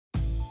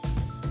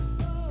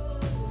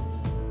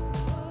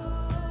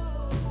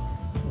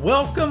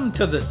Welcome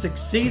to the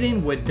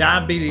Succeeding with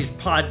Diabetes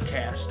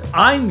podcast.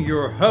 I'm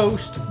your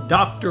host,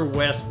 Dr.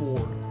 Wes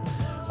Ward.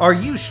 Are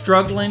you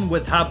struggling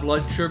with high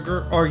blood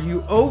sugar? Are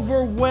you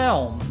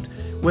overwhelmed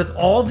with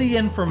all the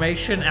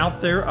information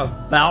out there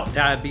about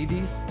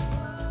diabetes?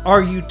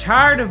 Are you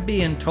tired of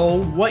being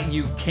told what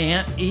you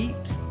can't eat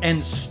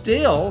and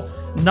still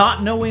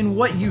not knowing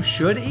what you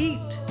should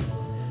eat?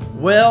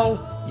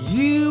 Well,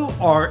 you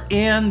are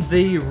in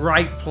the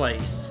right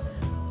place.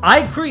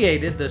 I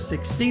created the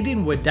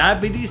Succeeding with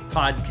Diabetes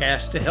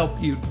podcast to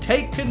help you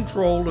take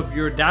control of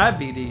your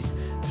diabetes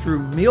through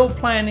meal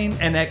planning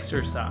and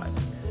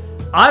exercise.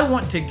 I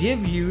want to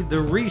give you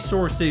the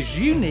resources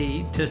you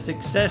need to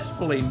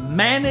successfully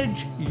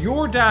manage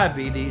your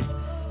diabetes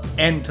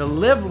and to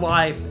live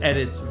life at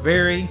its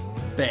very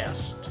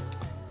best.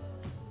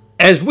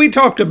 As we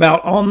talked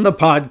about on the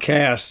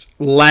podcast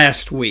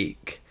last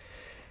week,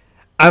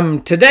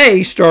 I'm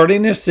today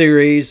starting a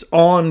series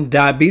on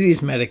diabetes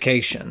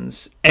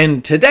medications,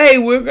 and today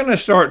we're going to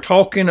start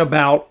talking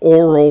about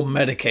oral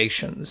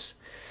medications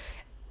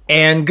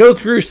and go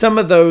through some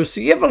of those so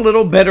you have a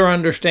little better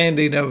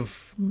understanding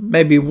of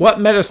maybe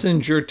what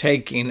medicines you're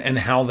taking and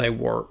how they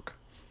work.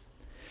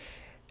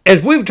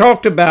 As we've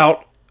talked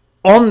about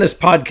on this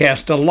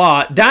podcast a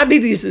lot,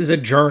 diabetes is a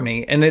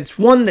journey, and it's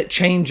one that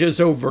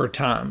changes over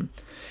time.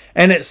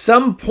 And at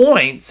some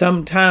point,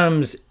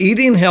 sometimes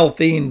eating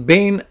healthy and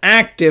being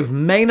active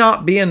may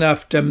not be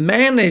enough to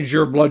manage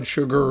your blood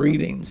sugar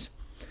readings.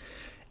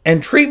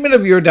 And treatment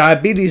of your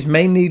diabetes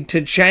may need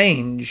to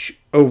change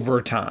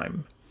over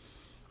time.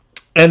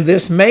 And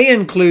this may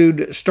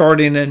include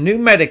starting a new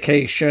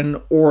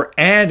medication or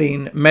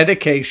adding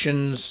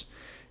medications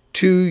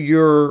to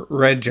your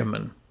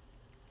regimen.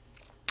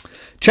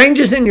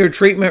 Changes in your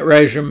treatment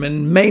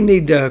regimen may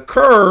need to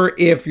occur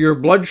if your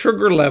blood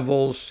sugar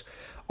levels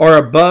are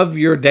above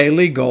your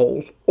daily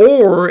goal,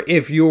 or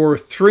if your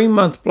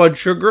 3-month blood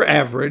sugar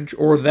average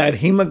or that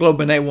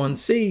hemoglobin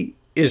A1C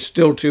is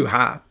still too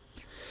high.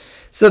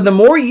 So the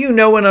more you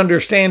know and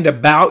understand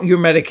about your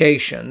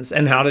medications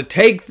and how to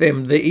take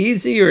them, the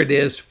easier it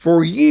is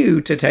for you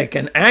to take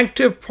an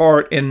active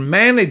part in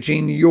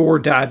managing your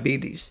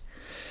diabetes.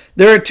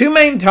 There are two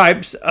main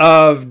types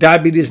of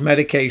diabetes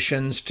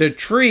medications to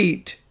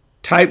treat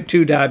type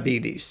 2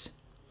 diabetes.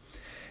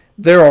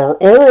 There are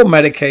oral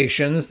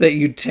medications that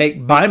you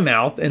take by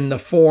mouth in the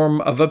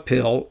form of a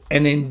pill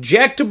and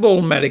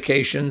injectable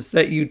medications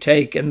that you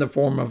take in the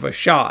form of a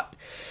shot.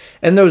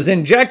 And those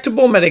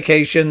injectable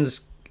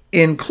medications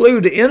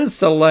include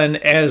insulin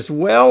as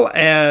well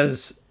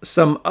as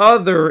some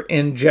other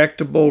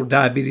injectable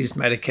diabetes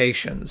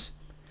medications.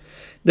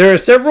 There are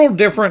several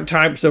different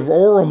types of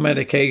oral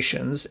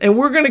medications, and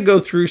we're going to go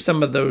through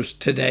some of those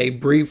today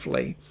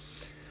briefly,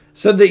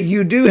 so that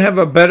you do have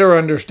a better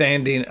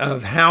understanding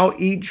of how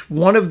each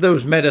one of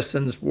those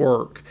medicines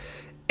work.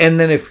 And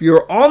then if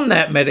you're on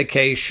that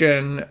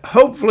medication,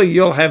 hopefully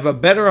you'll have a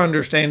better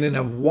understanding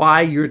of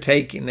why you're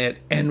taking it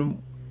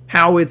and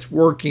how it's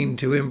working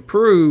to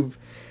improve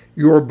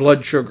your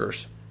blood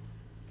sugars.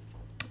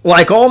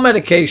 Like all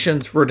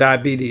medications for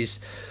diabetes,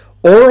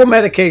 oral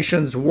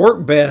medications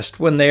work best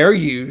when they are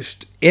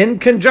used in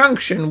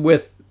conjunction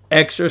with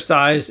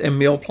exercise and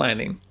meal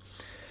planning.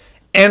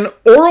 And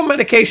oral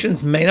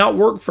medications may not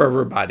work for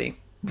everybody.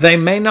 They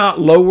may not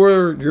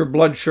lower your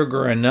blood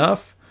sugar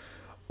enough,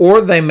 or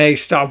they may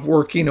stop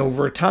working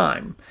over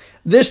time.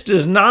 This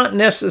does not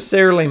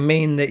necessarily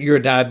mean that your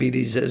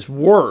diabetes is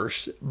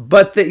worse,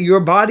 but that your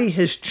body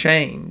has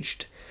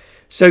changed.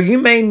 So you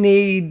may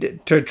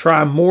need to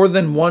try more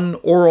than one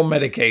oral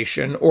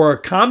medication or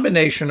a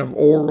combination of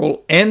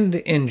oral and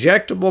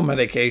injectable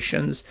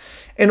medications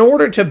in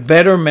order to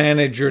better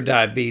manage your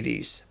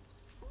diabetes.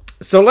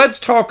 So let's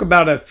talk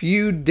about a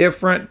few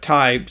different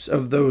types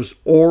of those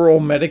oral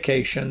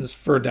medications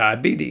for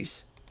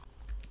diabetes.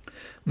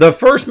 The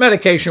first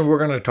medication we're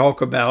going to talk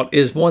about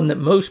is one that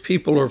most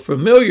people are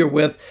familiar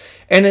with,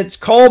 and it's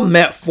called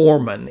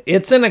metformin.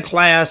 It's in a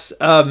class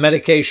of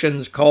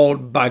medications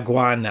called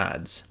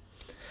biguanides.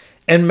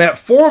 And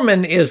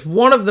metformin is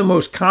one of the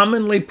most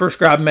commonly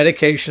prescribed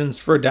medications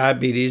for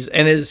diabetes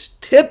and is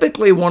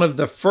typically one of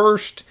the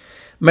first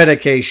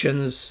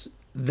medications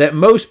that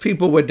most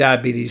people with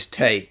diabetes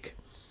take.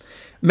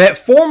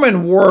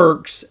 Metformin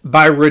works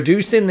by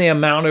reducing the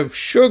amount of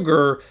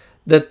sugar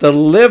that the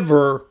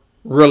liver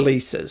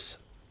releases.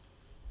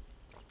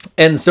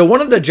 And so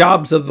one of the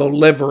jobs of the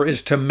liver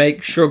is to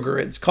make sugar.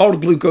 It's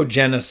called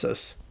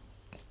glucogenesis.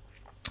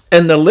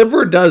 And the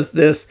liver does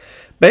this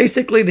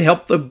basically to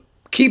help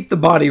keep the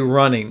body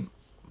running.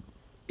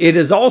 It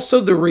is also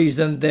the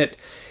reason that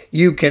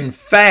you can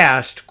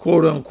fast,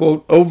 quote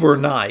unquote,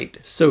 overnight.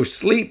 So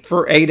sleep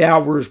for 8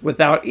 hours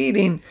without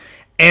eating,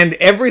 and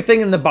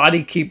everything in the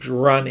body keeps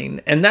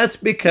running. And that's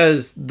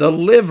because the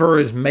liver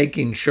is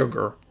making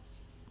sugar.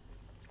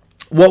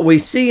 What we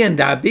see in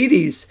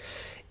diabetes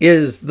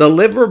is the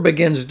liver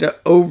begins to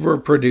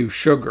overproduce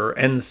sugar.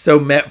 And so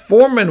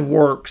metformin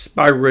works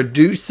by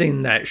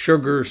reducing that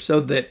sugar so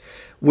that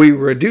we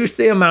reduce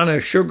the amount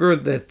of sugar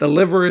that the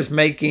liver is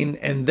making,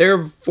 and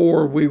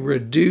therefore we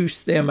reduce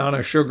the amount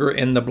of sugar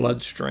in the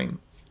bloodstream.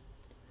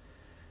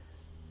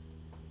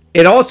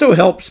 It also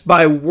helps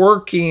by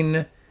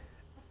working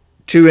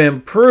to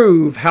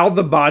improve how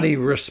the body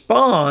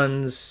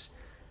responds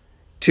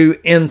to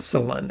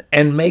insulin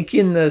and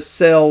making the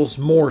cells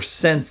more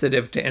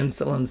sensitive to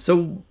insulin.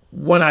 So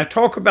when I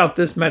talk about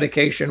this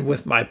medication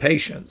with my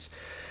patients,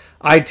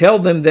 I tell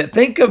them that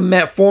think of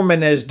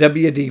metformin as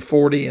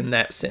WD-40 in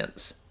that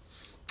sense,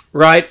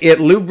 right?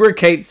 It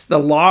lubricates the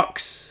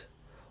locks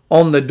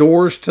on the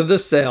doors to the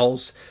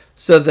cells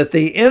so that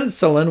the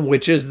insulin,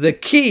 which is the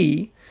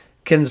key,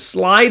 can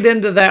slide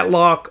into that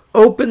lock,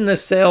 open the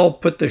cell,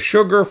 put the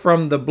sugar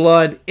from the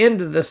blood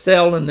into the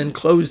cell, and then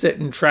close it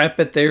and trap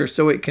it there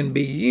so it can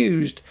be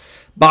used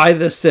by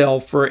the cell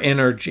for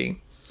energy.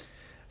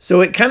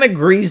 So it kind of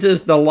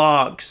greases the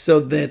locks so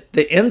that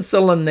the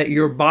insulin that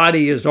your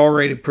body is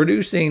already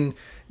producing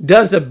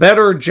does a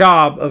better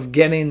job of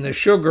getting the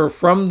sugar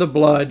from the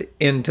blood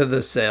into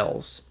the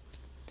cells.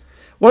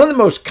 One of the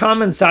most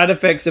common side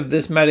effects of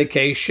this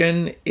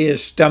medication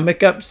is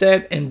stomach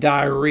upset and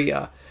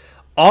diarrhea.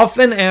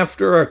 Often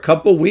after a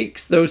couple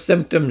weeks, those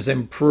symptoms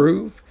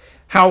improve.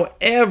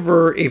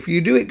 However, if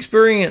you do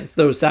experience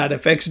those side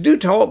effects, do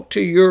talk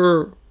to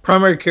your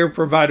primary care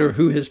provider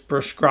who has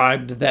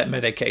prescribed that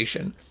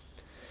medication,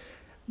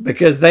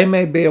 because they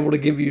may be able to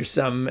give you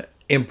some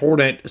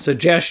important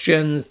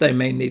suggestions. They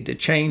may need to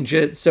change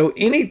it. So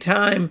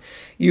anytime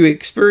you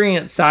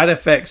experience side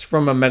effects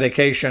from a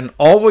medication,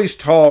 always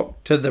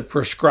talk to the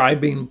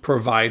prescribing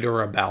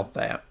provider about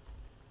that.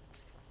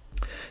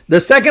 The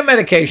second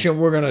medication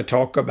we're going to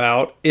talk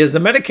about is a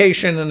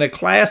medication in a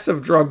class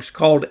of drugs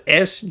called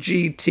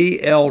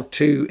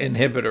SGLT2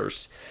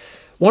 inhibitors.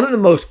 One of the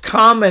most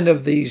common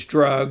of these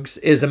drugs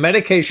is a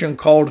medication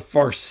called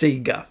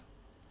Farxiga,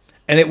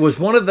 and it was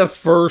one of the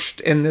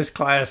first in this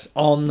class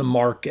on the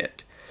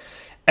market.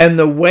 And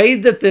the way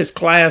that this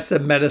class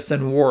of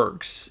medicine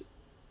works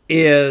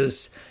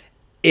is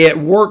it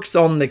works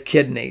on the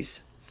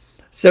kidneys.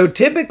 So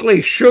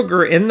typically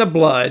sugar in the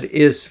blood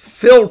is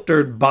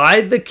filtered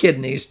by the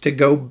kidneys to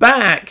go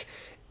back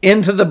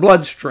into the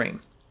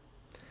bloodstream.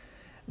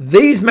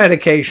 These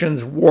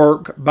medications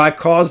work by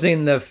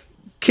causing the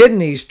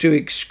kidneys to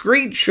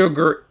excrete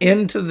sugar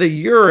into the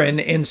urine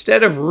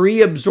instead of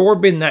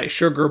reabsorbing that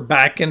sugar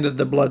back into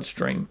the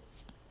bloodstream.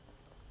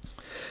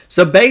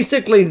 So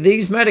basically,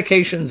 these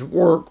medications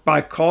work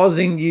by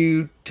causing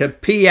you to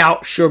pee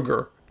out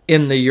sugar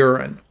in the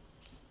urine.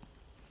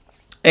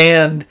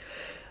 And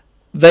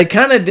they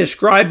kind of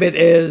describe it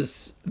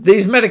as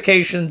these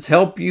medications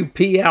help you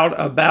pee out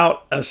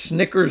about a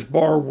Snickers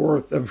bar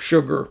worth of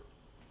sugar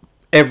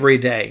every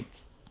day.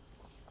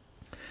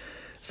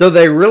 So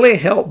they really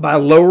help by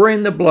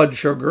lowering the blood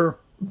sugar,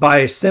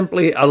 by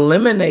simply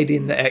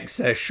eliminating the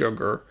excess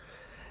sugar.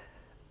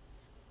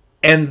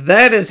 And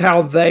that is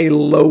how they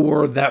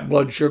lower that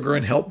blood sugar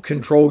and help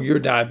control your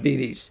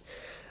diabetes.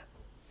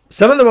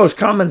 Some of the most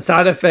common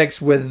side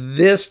effects with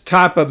this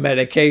type of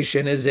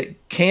medication is it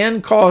can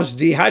cause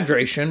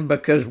dehydration,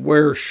 because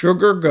where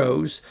sugar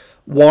goes,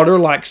 water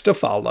likes to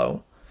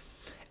follow.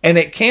 And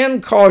it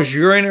can cause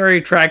urinary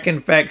tract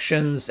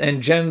infections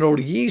and genital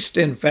yeast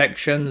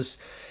infections,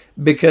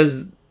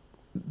 because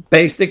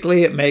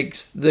basically it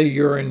makes the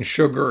urine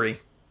sugary.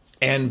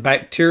 And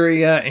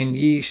bacteria and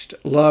yeast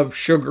love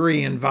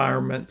sugary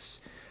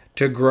environments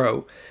to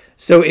grow.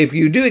 So if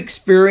you do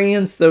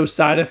experience those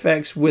side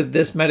effects with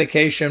this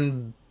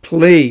medication,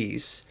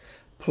 please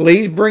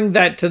bring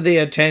that to the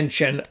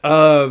attention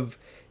of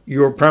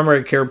your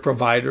primary care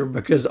provider,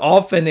 because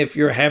often if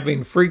you're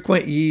having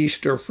frequent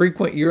yeast or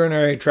frequent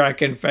urinary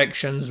tract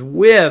infections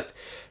with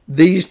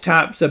these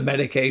types of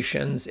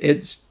medications,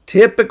 it's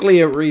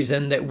typically a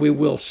reason that we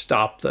will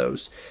stop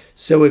those.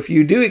 So if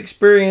you do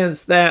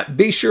experience that,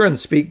 be sure and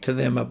speak to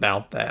them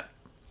about that.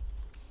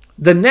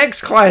 The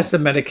next class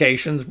of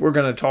medications we're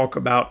going to talk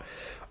about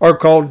are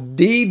called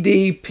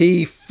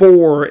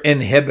DDP4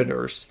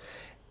 inhibitors.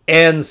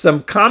 And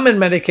some common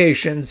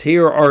medications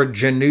here are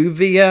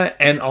Januvia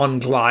and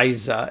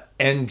Onglyza.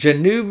 And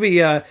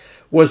Januvia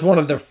was one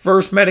of the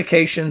first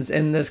medications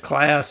in this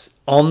class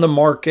on the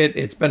market.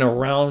 It's been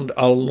around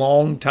a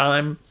long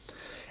time.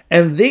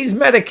 And these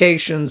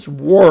medications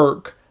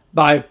work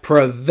by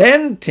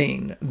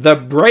preventing the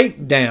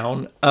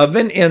breakdown of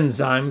an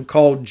enzyme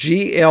called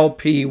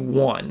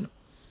GLP-1.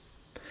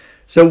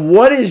 So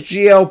what is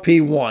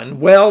GLP-1?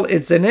 Well,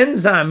 it's an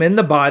enzyme in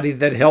the body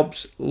that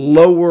helps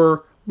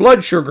lower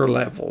blood sugar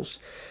levels,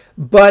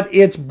 but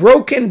it's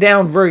broken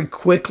down very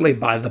quickly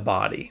by the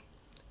body.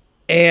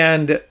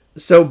 And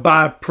so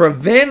by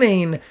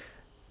preventing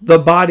the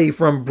body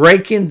from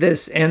breaking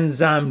this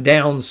enzyme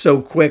down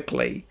so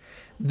quickly,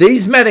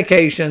 these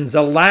medications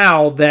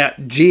allow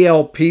that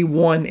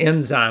GLP-1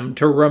 enzyme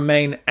to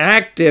remain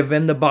active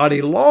in the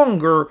body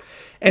longer,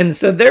 and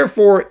so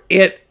therefore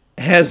it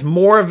has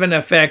more of an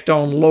effect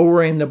on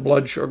lowering the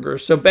blood sugar.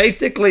 So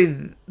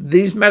basically,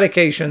 these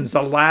medications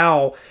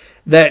allow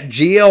that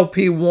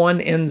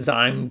GLP-1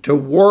 enzyme to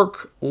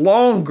work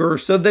longer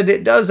so that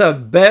it does a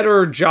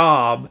better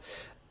job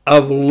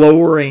of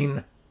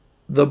lowering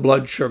the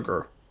blood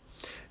sugar.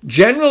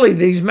 Generally,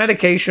 these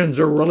medications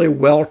are really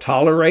well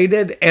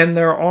tolerated and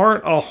there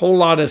aren't a whole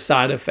lot of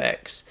side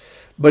effects.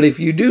 But if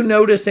you do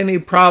notice any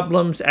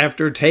problems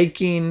after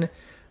taking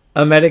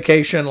a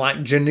medication like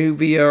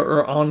Januvia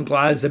or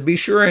Onglyza, be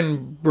sure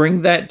and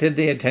bring that to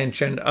the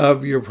attention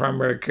of your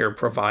primary care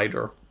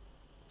provider.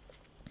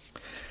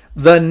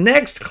 The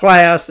next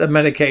class of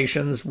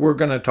medications we're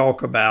going to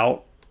talk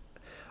about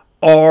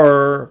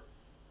are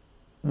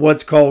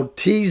what's called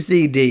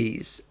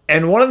TZDs.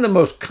 And one of the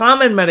most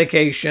common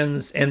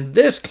medications in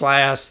this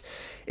class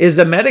is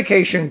a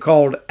medication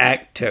called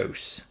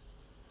Actos.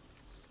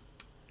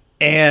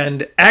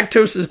 And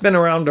Actos has been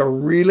around a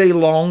really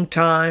long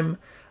time.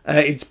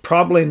 It's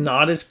probably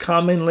not as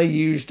commonly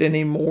used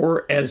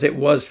anymore as it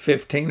was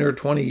 15 or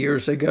 20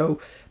 years ago,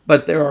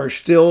 but there are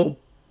still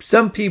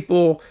some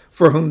people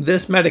for whom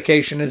this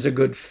medication is a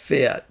good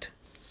fit.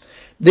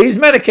 These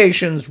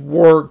medications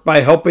work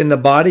by helping the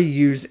body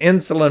use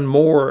insulin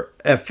more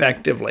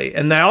effectively,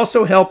 and they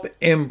also help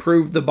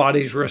improve the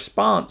body's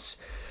response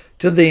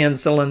to the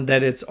insulin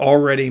that it's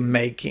already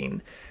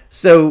making.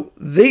 So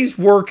these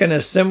work in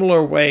a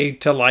similar way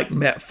to like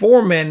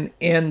metformin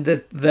in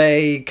that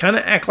they kind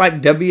of act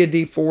like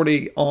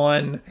WD-40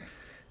 on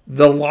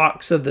the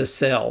locks of the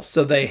cell.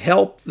 So they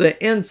help the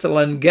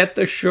insulin get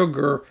the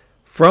sugar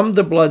from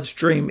the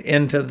bloodstream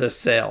into the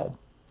cell.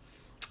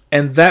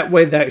 And that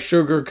way that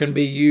sugar can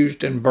be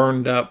used and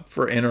burned up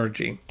for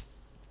energy.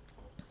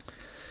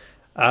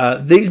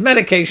 These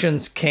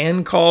medications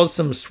can cause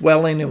some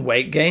swelling and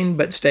weight gain,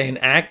 but staying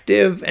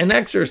active and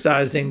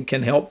exercising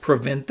can help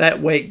prevent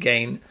that weight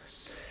gain.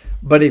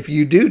 But if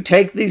you do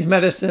take these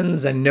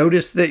medicines and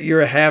notice that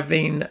you're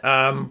having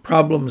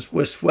problems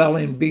with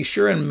swelling, be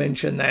sure and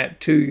mention that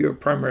to your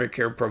primary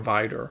care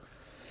provider.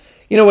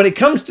 You know, when it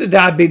comes to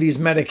diabetes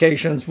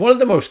medications, one of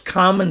the most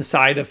common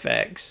side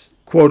effects,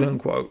 quote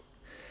unquote,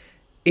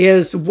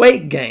 is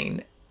weight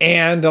gain.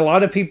 And a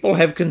lot of people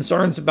have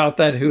concerns about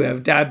that who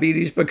have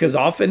diabetes, because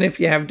often if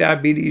you have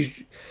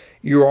diabetes,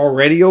 you're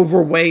already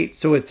overweight.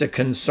 So it's a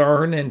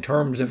concern in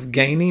terms of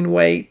gaining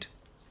weight.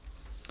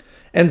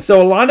 And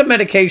so a lot of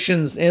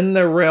medications in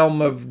the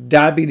realm of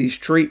diabetes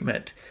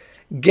treatment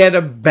get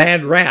a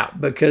bad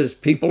rap because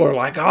people are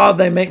like, oh,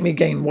 they make me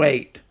gain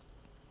weight.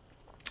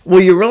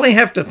 Well, you really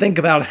have to think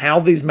about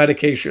how these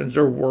medications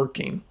are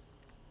working.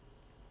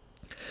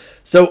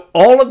 So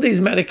all of these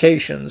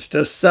medications,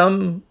 to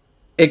some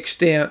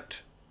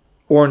extent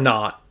or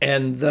not,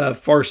 and the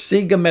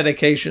Farxiga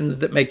medications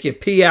that make you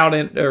pee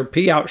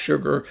out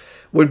sugar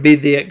would be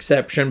the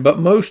exception, but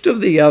most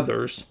of the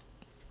others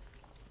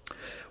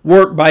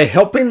work by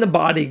helping the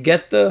body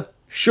get the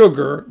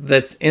sugar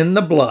that's in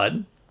the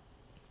blood,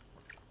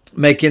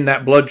 making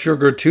that blood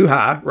sugar too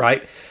high,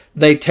 right?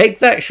 They take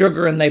that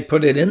sugar and they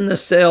put it in the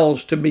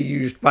cells to be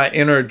used by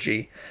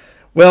energy.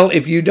 Well,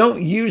 if you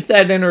don't use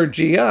that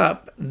energy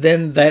up,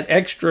 then that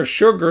extra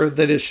sugar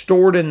that is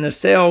stored in the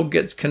cell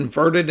gets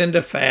converted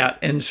into fat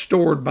and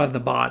stored by the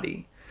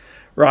body,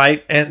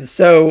 right? And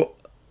so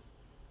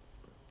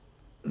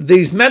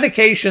these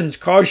medications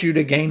cause you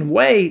to gain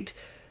weight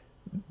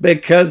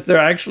because they're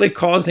actually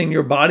causing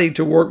your body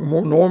to work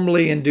more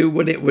normally and do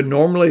what it would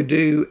normally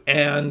do.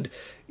 And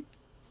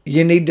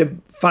you need to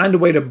find a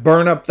way to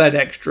burn up that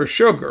extra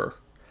sugar.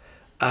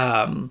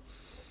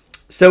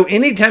 So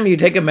anytime you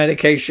take a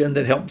medication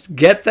that helps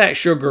get that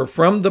sugar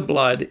from the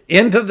blood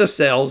into the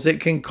cells, it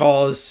can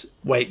cause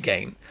weight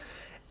gain.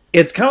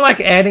 It's kind of like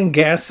adding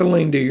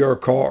gasoline to your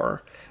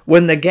car.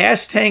 When the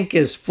gas tank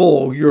is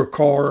full, your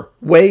car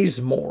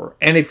weighs more.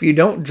 And if you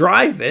don't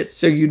drive it,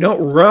 so you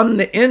don't run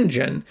the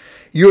engine,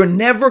 you're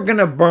never going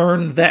to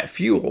burn that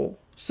fuel.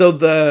 So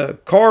the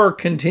car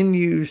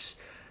continues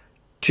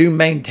to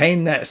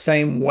maintain that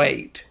same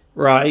weight,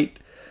 right?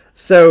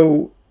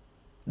 So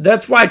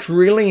that's why it's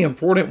really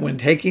important when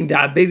taking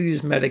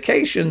diabetes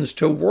medications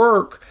to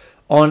work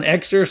on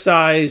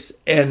exercise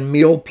and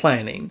meal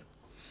planning.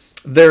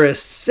 They're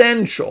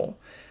essential.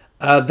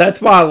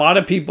 That's why a lot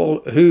of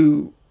people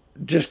who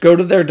just go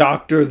to their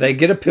doctor, they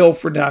get a pill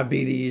for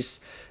diabetes,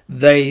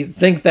 they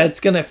think that's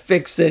going to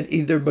fix it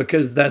either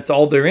because that's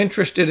all they're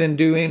interested in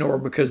doing or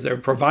because their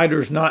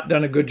provider's not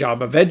done a good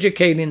job of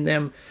educating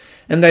them.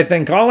 And they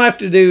think all I have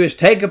to do is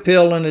take a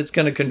pill and it's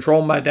going to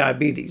control my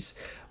diabetes.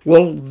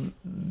 Well,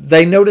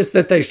 they notice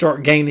that they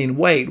start gaining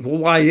weight. Well,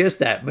 why is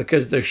that?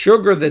 Because the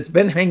sugar that's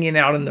been hanging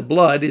out in the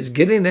blood is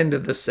getting into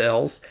the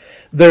cells.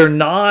 They're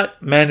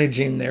not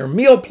managing their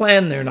meal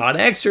plan. They're not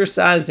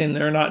exercising.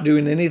 They're not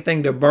doing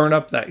anything to burn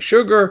up that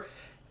sugar.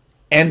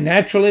 And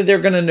naturally, they're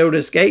going to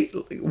notice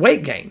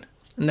weight gain.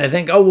 And they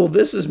think, oh, well,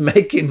 this is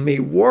making me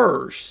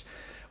worse.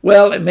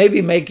 Well, it may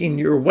be making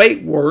your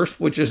weight worse,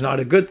 which is not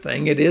a good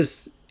thing. It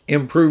is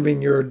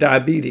improving your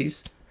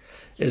diabetes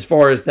as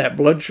far as that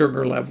blood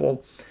sugar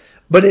level.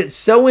 But it's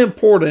so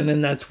important,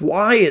 and that's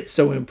why it's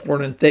so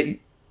important that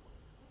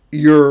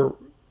you're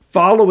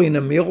following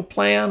a meal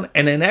plan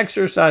and an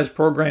exercise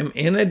program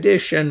in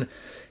addition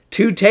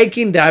to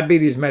taking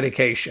diabetes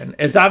medication.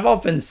 As I've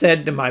often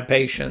said to my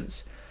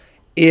patients,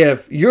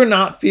 if you're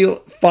not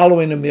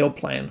following a meal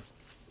plan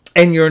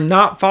and you're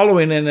not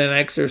following in an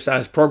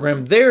exercise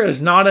program, there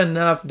is not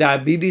enough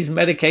diabetes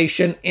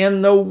medication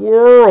in the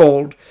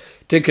world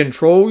to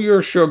control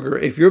your sugar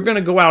if you're going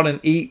to go out and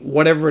eat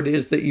whatever it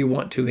is that you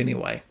want to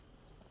anyway.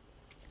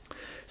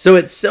 So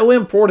it's so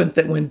important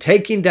that when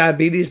taking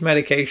diabetes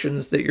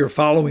medications that you're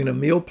following a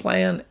meal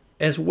plan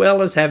as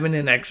well as having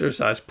an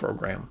exercise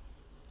program.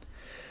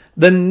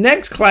 The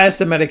next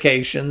class of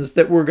medications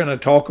that we're going to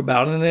talk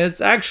about, and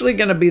it's actually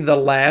going to be the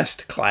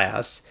last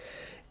class,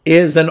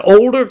 is an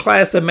older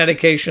class of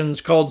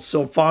medications called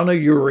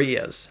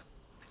sulfonylureas.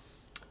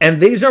 And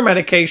these are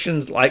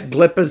medications like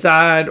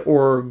glipizide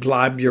or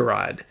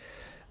glyburide.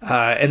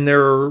 And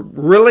there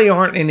really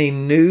aren't any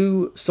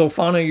new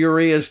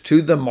sulfonylureas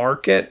to the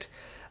market.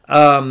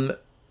 So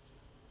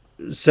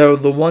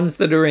the ones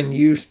that are in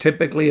use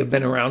typically have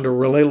been around a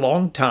really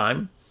long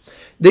time.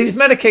 These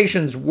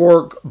medications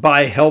work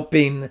by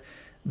helping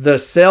the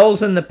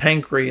cells in the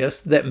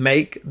pancreas that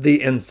make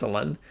the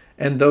insulin,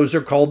 and those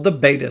are called the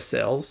beta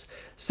cells.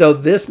 So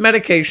this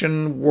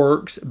medication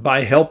works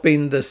by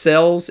helping the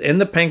cells in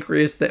the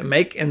pancreas that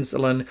make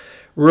insulin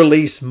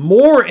release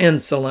more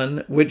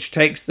insulin, which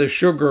takes the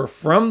sugar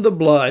from the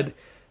blood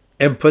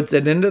and puts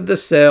it into the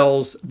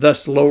cells,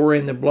 thus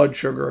lowering the blood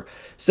sugar.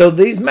 So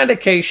these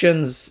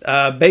medications,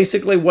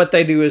 basically what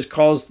they do is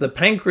cause the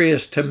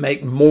pancreas to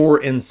make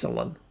more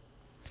insulin.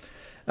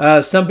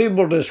 Some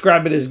people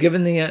describe it as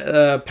giving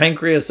the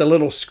pancreas a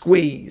little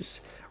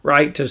squeeze,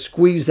 right, to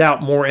squeeze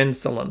out more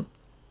insulin.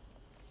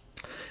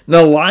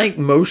 Now, like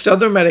most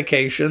other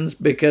medications,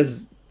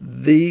 because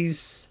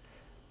these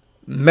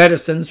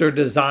medicines are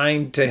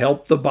designed to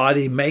help the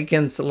body make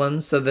insulin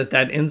so that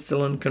that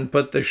insulin can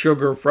put the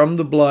sugar from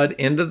the blood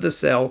into the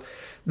cell,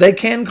 they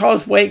can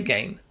cause weight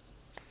gain.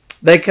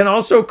 They can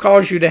also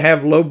cause you to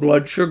have low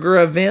blood sugar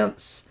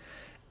events.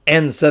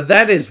 And so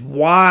that is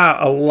why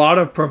a lot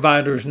of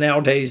providers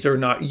nowadays are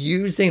not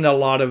using a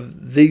lot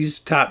of these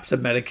types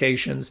of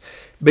medications,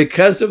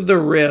 because of the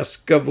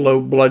risk of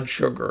low blood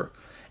sugar.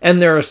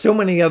 And there are so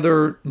many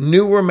other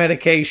newer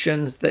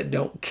medications that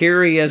don't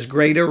carry as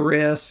great a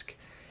risk.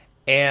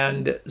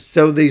 And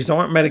so these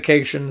aren't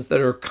medications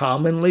that are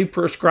commonly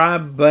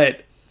prescribed,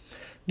 but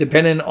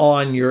depending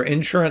on your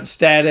insurance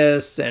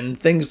status and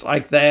things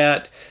like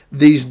that,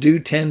 these do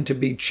tend to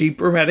be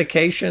cheaper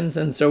medications.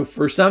 And so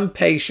for some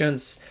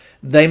patients,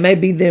 they may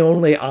be the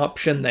only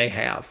option they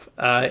have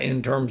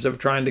in terms of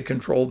trying to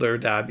control their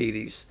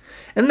diabetes.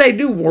 And they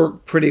do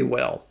work pretty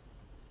well.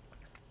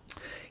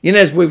 You know,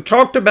 as we've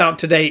talked about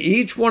today,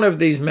 each one of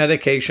these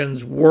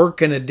medications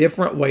work in a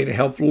different way to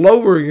help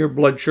lower your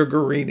blood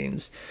sugar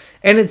readings.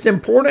 And it's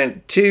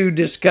important to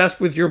discuss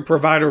with your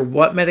provider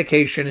what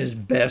medication is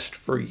best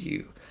for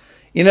you.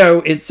 You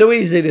know, it's so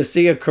easy to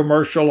see a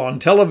commercial on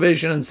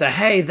television and say,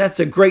 hey,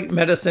 that's a great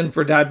medicine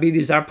for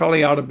diabetes. I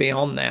probably ought to be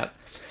on that.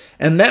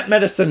 And that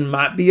medicine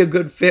might be a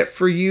good fit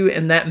for you,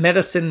 and that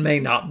medicine may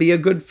not be a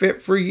good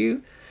fit for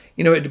you.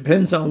 You know, it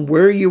depends on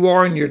where you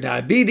are in your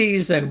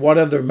diabetes and what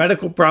other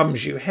medical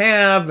problems you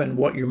have and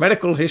what your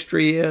medical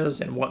history is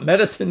and what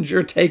medicines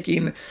you're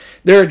taking.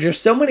 There are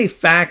just so many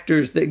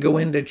factors that go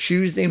into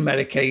choosing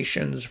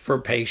medications for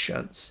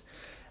patients.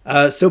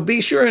 So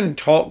be sure and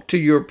talk to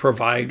your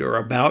provider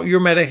about your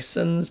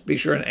medicines. Be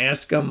sure and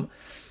ask them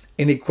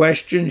any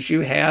questions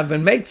you have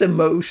and make the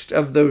most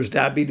of those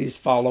diabetes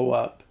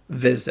follow-up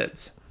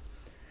visits.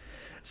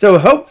 So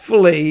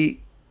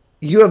hopefully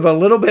you have a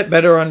little bit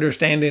better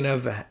understanding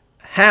of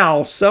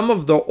how some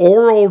of the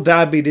oral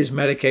diabetes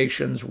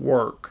medications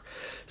work.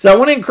 So I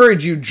want to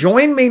encourage you,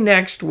 join me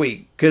next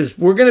week, because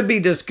we're going to be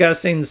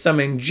discussing some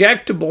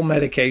injectable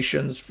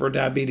medications for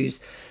diabetes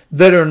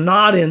that are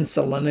not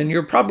insulin, and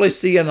you're probably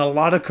seeing a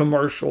lot of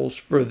commercials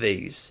for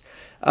these.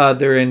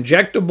 They're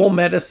injectable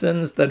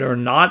medicines that are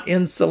not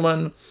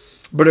insulin,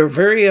 but are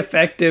very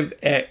effective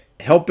at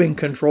helping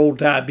control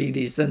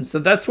diabetes. And so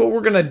that's what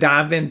we're going to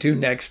dive into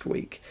next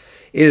week,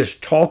 is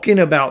talking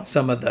about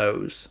some of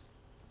those.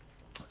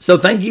 So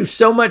thank you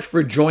so much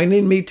for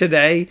joining me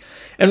today.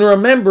 And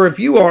remember, if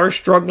you are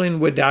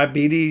struggling with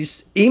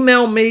diabetes,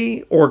 email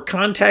me or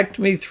contact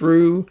me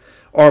through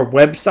our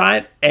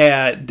website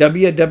at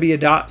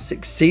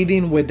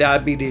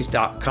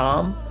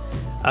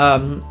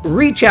www.succeedingwithdiabetes.com.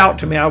 Reach out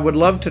to me. I would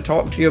love to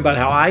talk to you about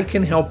how I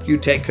can help you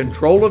take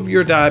control of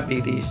your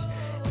diabetes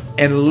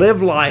and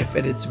live life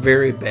at its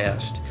very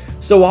best.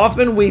 So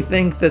often we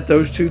think that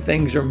those two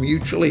things are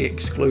mutually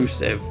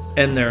exclusive,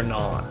 and they're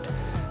not.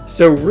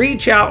 So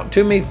reach out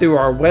to me through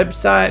our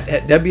website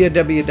at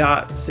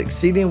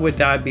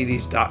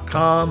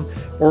www.succeedingwithdiabetes.com,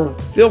 or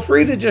feel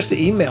free to just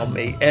email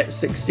me at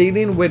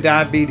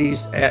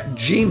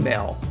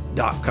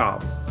succeedingwithdiabetes@gmail.com.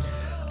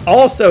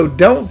 Also,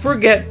 don't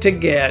forget to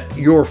get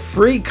your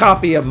free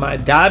copy of my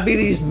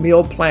diabetes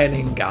meal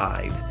planning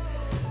guide.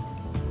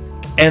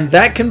 And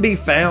that can be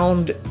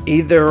found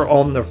either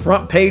on the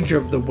front page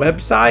of the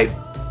website,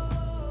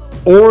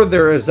 or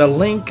there is a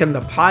link in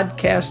the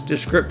podcast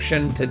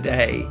description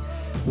today.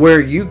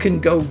 where you can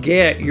go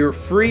get your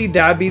free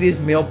diabetes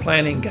meal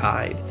planning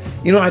guide.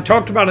 You know, I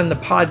talked about in the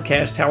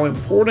podcast how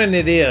important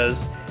it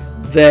is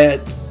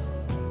that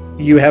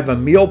you have a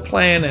meal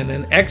plan and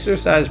an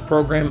exercise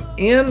program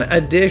in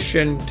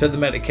addition to the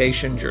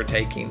medications you're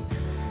taking.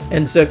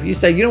 And so if you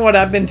say, you know what,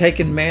 I've been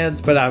taking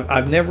meds, but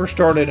I've never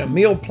started a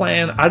meal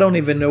plan. I don't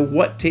even know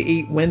what to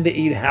eat, when to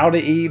eat, how to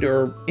eat,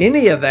 or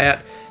any of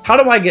that. How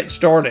do I get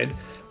started?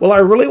 Well, I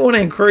really want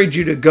to encourage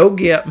you to go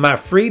get my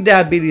free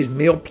diabetes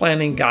meal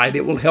planning guide.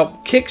 It will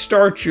help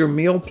kickstart your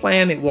meal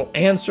plan. It will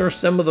answer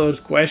some of those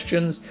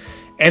questions,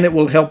 and it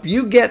will help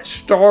you get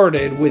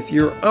started with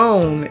your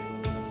own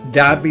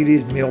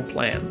diabetes meal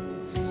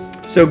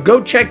plan. So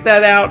go check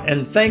that out,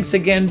 and thanks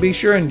again. Be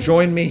sure and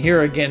join me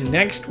here again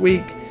next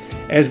week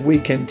as we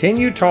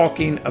continue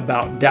talking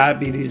about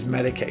diabetes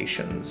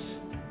medications.